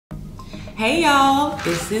Hey y'all,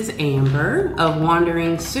 this is Amber of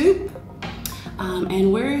Wandering Soup,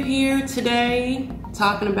 and we're here today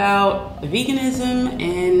talking about veganism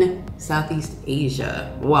in Southeast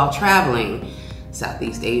Asia, while traveling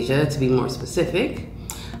Southeast Asia to be more specific.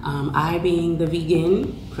 I being the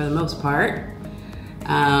vegan for the most part,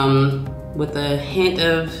 with a hint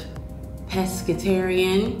of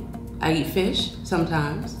pescatarian. I eat fish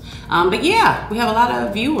sometimes. But yeah, we have a lot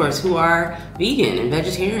of viewers who are vegan and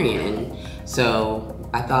vegetarian. So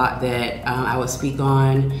I thought that I would speak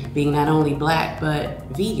on being not only Black, but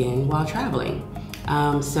vegan while traveling.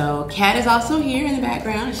 So Kat is also here in the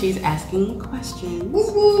background. She's asking questions.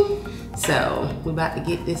 Woo-hoo. So we're about to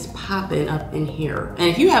get this popping up in here. And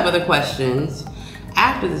if you have other questions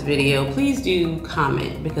after this video, please do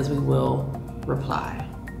comment because we will reply.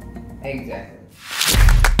 Exactly.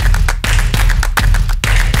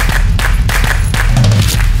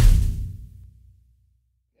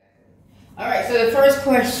 All right, so the first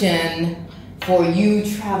question for you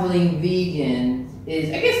traveling vegan is,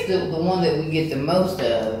 I guess the one that we get the most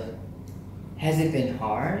of, has it been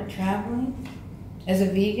hard traveling as a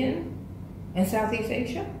vegan in Southeast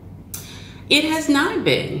Asia? It has not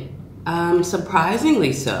been,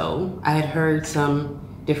 surprisingly so. I had heard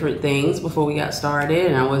some different things before we got started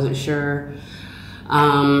and I wasn't sure,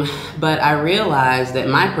 but I realized that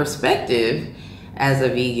my perspective as a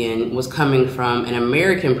vegan was coming from an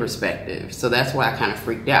American perspective. So that's why I kind of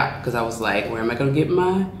freaked out, because I was like, where am I gonna get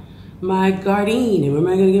my Gardein, and where am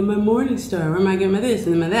I gonna get my Morningstar, where am I getting my this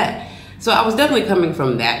and my that? So I was definitely coming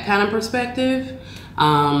from that kind of perspective,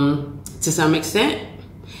 to some extent.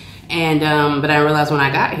 And but I realized when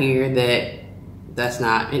I got here that that's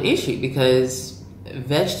not an issue, because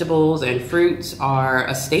vegetables and fruits are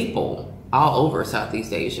a staple all over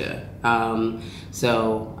Southeast Asia.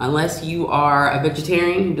 So unless you are a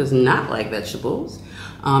vegetarian who does not like vegetables,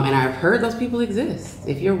 and I've heard those people exist.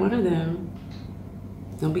 If you're one of them,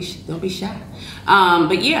 don't be shy.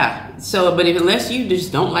 But yeah, but unless you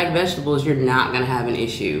just don't like vegetables, you're not gonna have an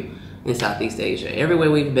issue in Southeast Asia.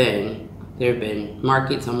 Everywhere we've been, there have been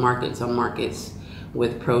markets on markets on markets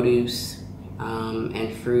with produce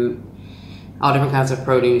and fruit, all different kinds of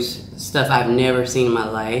produce, stuff I've never seen in my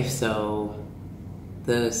life. So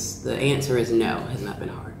the answer is no, it has not been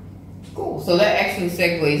hard. Cool. So that actually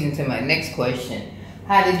segues into my next question.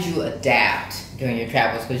 How did you adapt during your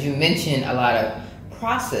travels? Because you mentioned a lot of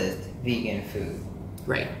processed vegan food.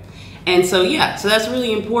 Right. And so, yeah, so that's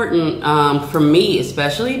really important for me,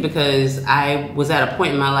 especially because I was at a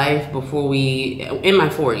point in my life in my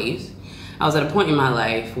 40s, I was at a point in my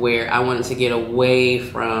life where I wanted to get away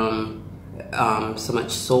from so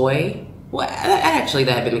much soy. Well, actually,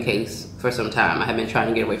 that had been the case for some time. I had been trying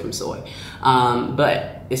to get away from soy.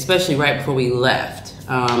 But especially right before we left,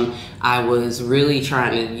 I was really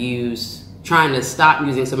trying to stop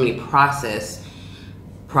using so many processed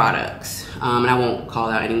products. And I won't call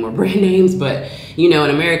out any more brand names, but you know,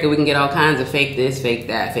 in America, we can get all kinds of fake this, fake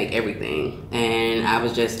that, fake everything. And I've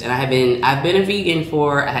been a vegan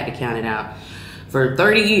for, I had to count it out, for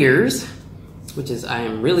 30 years, which is, I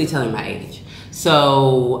am really telling my age.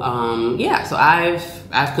 So yeah, so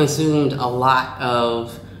I've consumed a lot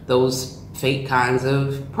of those fake kinds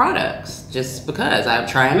of products just because I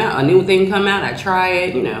try them out. A new thing come out, I try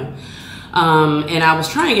it, you know. And I was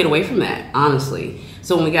trying to get away from that, honestly.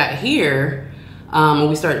 So when we got here, when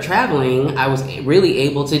we started traveling, I was really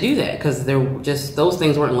able to do that because those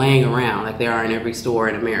things weren't laying around like they are in every store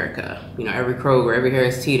in America. You know, every Kroger, every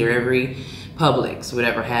Harris Teeter, every Publix,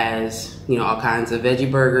 whatever has, you know, all kinds of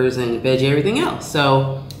veggie burgers and veggie everything else.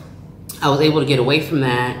 So I was able to get away from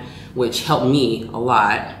that, which helped me a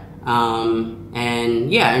lot.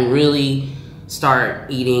 And yeah, and really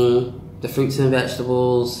start eating the fruits and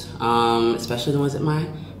vegetables, especially the ones that my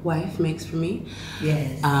wife makes for me.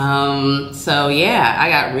 Yes. So yeah, I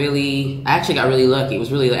actually got really lucky. It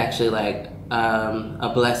was really actually like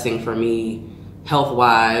a blessing for me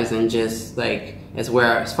health-wise, and just like as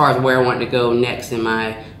far as where I wanted to go next in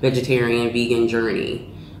my vegetarian vegan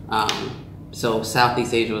journey. So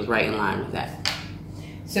Southeast Asia was right in line with that.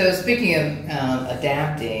 So speaking of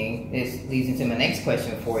adapting, this leads into my next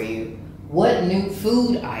question for you. What new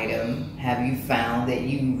food item have you found that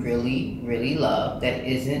you really, really love that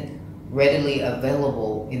isn't readily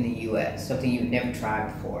available in the U.S.? Something you've never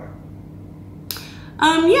tried before?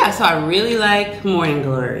 Yeah, so I really like Morning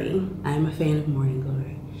Glory. I'm a fan of Morning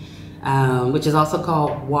Glory, which is also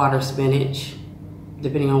called water spinach,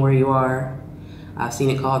 depending on where you are. I've seen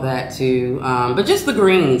it called that too, but just the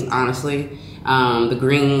greens, honestly. The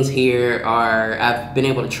greens here I've been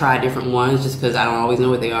able to try different ones just because I don't always know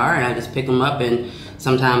what they are, and I just pick them up and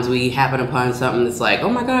sometimes we happen upon something that's like, oh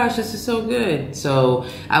my gosh, this is so good. So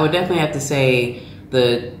I would definitely have to say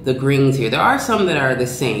the greens here. There are some that are the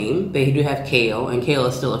same. They do have kale, and kale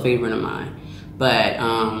is still a favorite of mine. But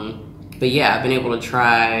yeah, I've been able to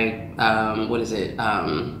try, what is it?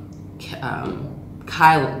 Kailan,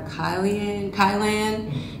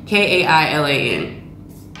 Kailan,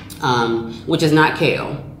 which is not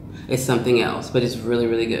kale. It's something else, but it's really,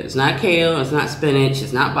 really good. It's not kale, it's not spinach,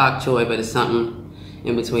 it's not bok choy, but it's something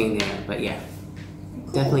in between there. But yeah,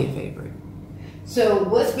 cool. Definitely a favorite. So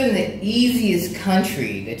what's been the easiest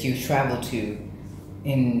country that you've traveled to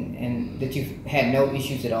and that you've had no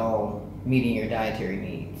issues at all meeting your dietary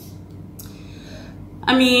needs?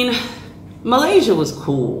 I mean, Malaysia was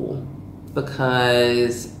cool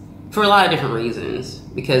because, for a lot of different reasons,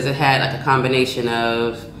 because it had like a combination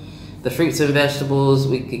of the fruits and vegetables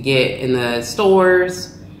we could get in the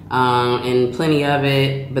stores, and plenty of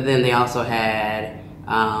it. But then they also had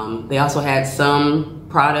some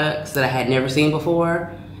products that I had never seen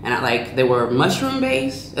before, and they were mushroom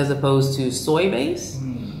based as opposed to soy based,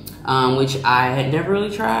 which I had never really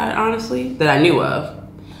tried, honestly, that I knew of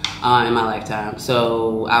in my lifetime.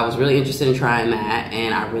 So I was really interested in trying that,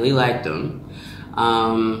 and I really liked them.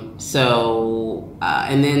 And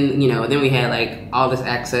then, then we had like all this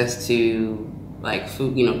access to like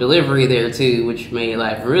food, delivery there too, which made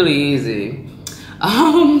life really easy.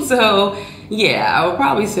 So yeah, I would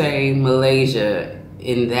probably say Malaysia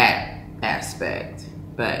in that aspect,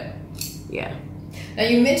 but yeah. Now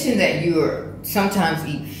you mentioned that you sometimes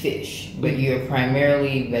eat fish, but you're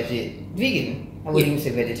primarily vegan. I wouldn't even say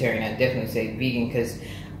vegetarian, I'd definitely say vegan because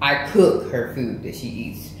I cook her food that she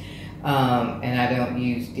eats. And I don't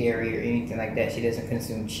use dairy or anything like that. She doesn't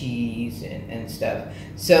consume cheese and stuff.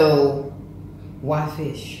 So, why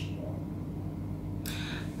fish?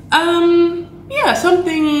 Yeah,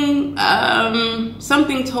 something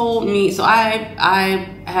told me. So I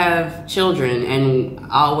have children, and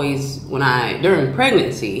always during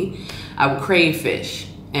pregnancy, I would crave fish.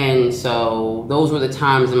 And so those were the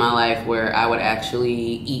times in my life where I would actually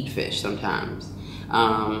eat fish sometimes.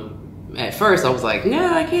 At first I was like,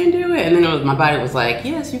 no, I can't do it. And then my body was like,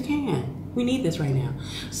 yes, you can. We need this right now.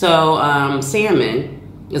 So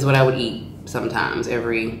salmon is what I would eat sometimes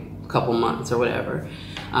every couple months or whatever.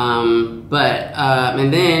 And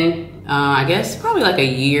then I guess probably like a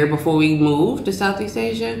year before we moved to Southeast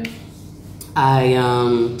Asia, I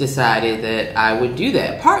decided that I would do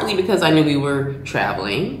that, partly because I knew we were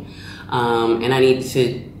traveling, and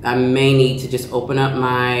I may need to just open up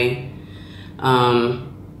my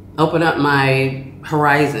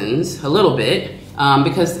horizons a little bit,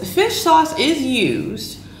 because fish sauce is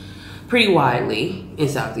used pretty widely in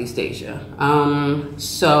Southeast Asia.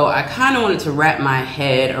 So I kind of wanted to wrap my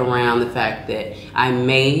head around the fact that I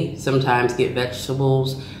may sometimes get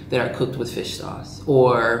vegetables that are cooked with fish sauce,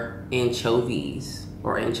 or anchovies,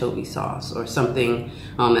 or anchovy sauce, or something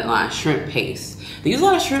that line, shrimp paste. They use a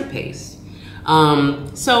lot of shrimp paste.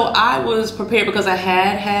 So I was prepared because I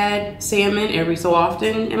had salmon every so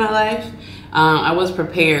often in my life. I was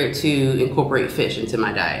prepared to incorporate fish into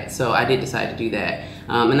my diet. So I did decide to do that.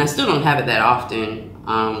 And I still don't have it that often,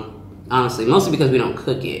 honestly, mostly because we don't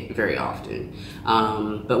cook it very often.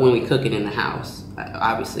 But when we cook it in the house,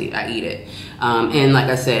 obviously I eat it. And like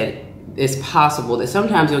I said, it's possible that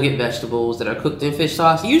sometimes you'll get vegetables that are cooked in fish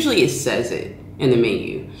sauce. Usually it says it in the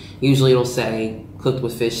menu. Usually it'll say cooked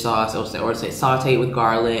with fish sauce, or say sauteed with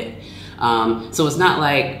garlic. So it's not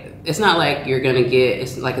like you're gonna get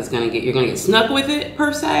snuck with it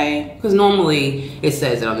per se, because normally it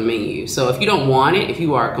says it on the menu. So if you don't want it, if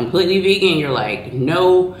you are completely vegan, you're like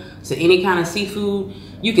no to any kind of seafood,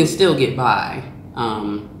 you can still get by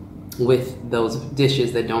with those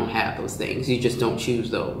dishes that don't have those things. You just don't choose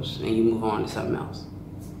those and you move on to something else.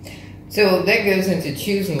 So that goes into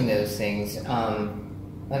choosing those things. And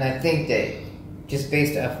I think that just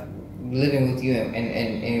based off living with you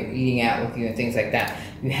and eating out with you and things like that,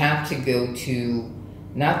 you have to go to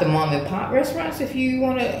not the mom and pop restaurants if you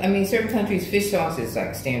want to. I mean, certain countries, fish sauce is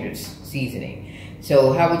like standard seasoning.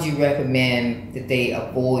 So how would you recommend that they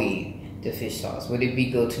avoid the fish sauce? Would it be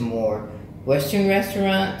go to more Western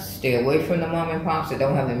restaurants, stay away from the mom and pops that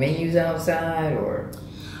don't have the menus outside, or?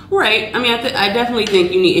 Right. I mean, I definitely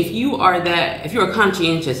think you need, if you're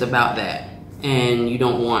conscientious about that and you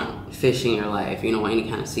don't want fish in your life, you don't want any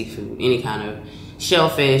kind of seafood, any kind of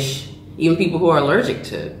shellfish, even people who are allergic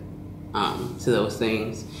to those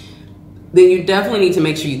things, then you definitely need to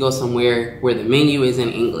make sure you go somewhere where the menu is in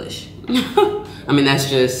English. I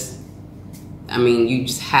mean, you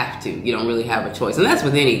just have to. You don't really have a choice. And that's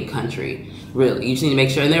with any country. Really, you just need to make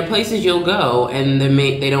sure. And there are places you'll go and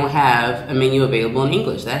they don't have a menu available in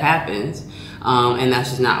English. That happens. And that's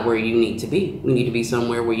just not where you need to be. You need to be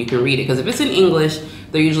somewhere where you can read it. Because if it's in English,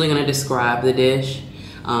 they're usually going to describe the dish,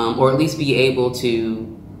 or at least be able to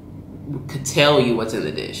tell you what's in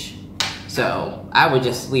the dish. So I would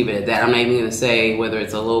just leave it at that. I'm not even going to say whether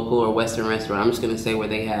it's a local or Western restaurant. I'm just going to say where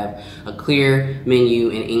they have a clear menu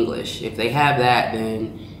in English. If they have that,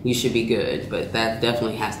 then you should be good. But that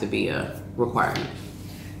definitely has to be a requirement.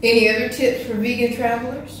 Any other tips for vegan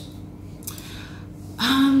travelers?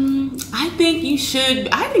 I think you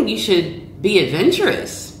should be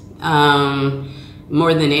adventurous,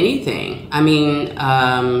 more than anything. I mean,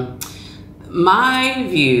 my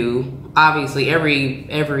view, obviously every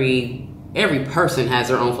person has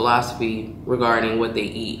their own philosophy regarding what they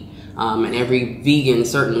eat. And every vegan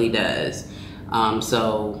certainly does.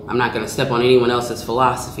 So I'm not going to step on anyone else's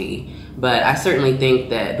philosophy, but I certainly think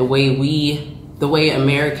that the way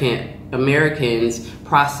Americans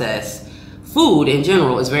process food in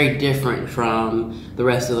general is very different from the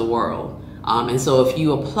rest of the world. And so if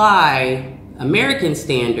you apply American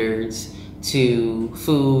standards to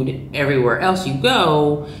food everywhere else you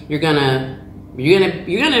go, you're gonna be in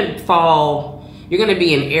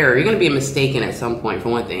error. You're gonna be mistaken at some point, for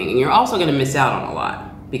one thing, and you're also gonna miss out on a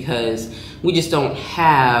lot because we just don't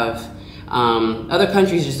have. Other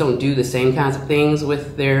countries just don't do the same kinds of things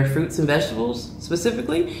with their fruits and vegetables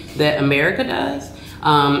specifically that America does.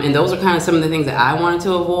 And those are kind of some of the things that I wanted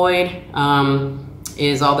to avoid,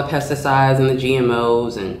 is all the pesticides and the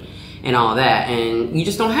GMOs and all that. And you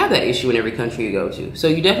just don't have that issue in every country you go to. So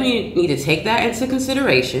you definitely need to take that into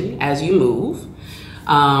consideration as you move.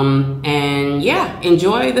 And yeah,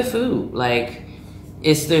 enjoy the food. Like,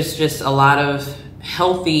 there's just a lot of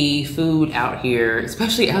healthy food out here,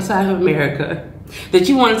 especially outside of America, that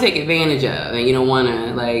you want to take advantage of, and you don't want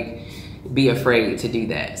to like be afraid to do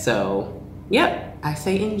that. So yep, I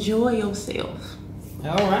say enjoy yourself.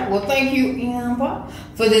 All right. Well, thank you, Amber,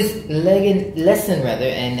 for this lesson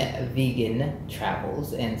in vegan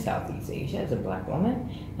travels in Southeast Asia as a Black woman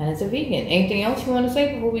and as a vegan. Anything else you want to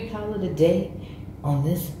say before we call it a day on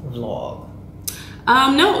this vlog?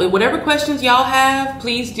 No, whatever questions y'all have,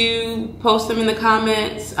 please do post them in the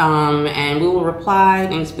comments, and we will reply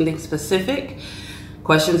in something specific.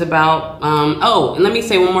 Questions about, oh, and let me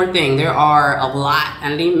say one more thing. There are a lot, I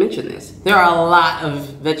didn't even mention this, there are a lot of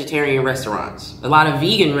vegetarian restaurants, a lot of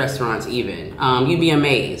vegan restaurants even. You'd be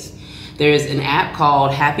amazed. There's an app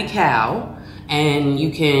called Happy Cow, and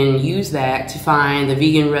you can use that to find the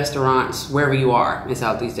vegan restaurants wherever you are in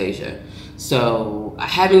Southeast Asia. So I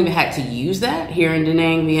haven't even had to use that here in Da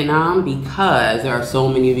Nang, Vietnam, because there are so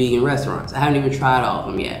many vegan restaurants. I haven't even tried all of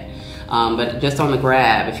them yet. But just on the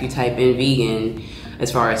grab, if you type in vegan,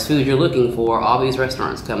 as far as food you're looking for, all these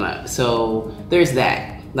restaurants come up. So there's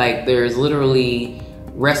that. Like, there's literally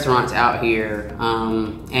restaurants out here.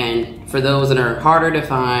 And for those that are harder to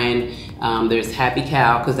find, there's Happy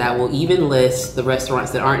Cow, because that will even list the restaurants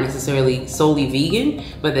that aren't necessarily solely vegan,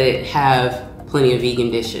 but that have plenty of vegan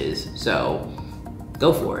dishes. So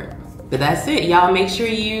go for it. But that's it. Y'all make sure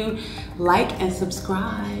you like and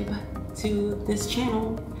subscribe to this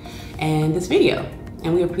channel and this video.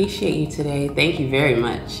 And we appreciate you today. Thank you very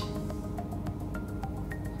much.